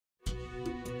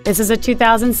This is a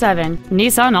 2007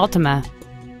 Nissan Altima.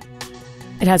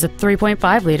 It has a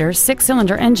 3.5-liter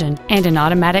six-cylinder engine and an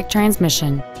automatic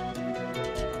transmission.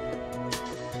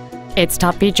 Its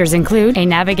top features include a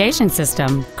navigation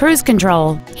system, cruise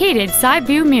control, heated side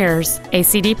view mirrors, a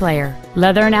CD player,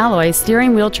 leather and alloy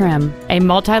steering wheel trim, a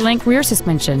multi-link rear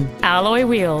suspension, alloy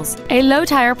wheels, a low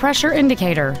tire pressure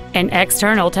indicator, an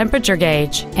external temperature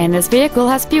gauge, and this vehicle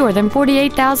has fewer than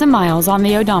 48,000 miles on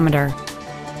the odometer.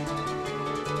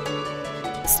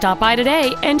 Stop by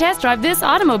today and test drive this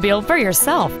automobile for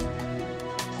yourself.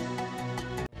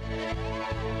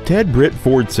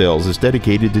 TedBrittFordSales is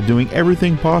dedicated to doing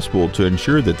everything possible to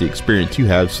ensure that the experience you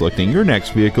have selecting your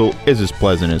next vehicle is as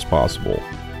pleasant as possible.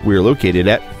 We are located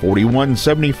at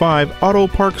 4175 Auto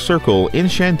Park Circle in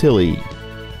Chantilly.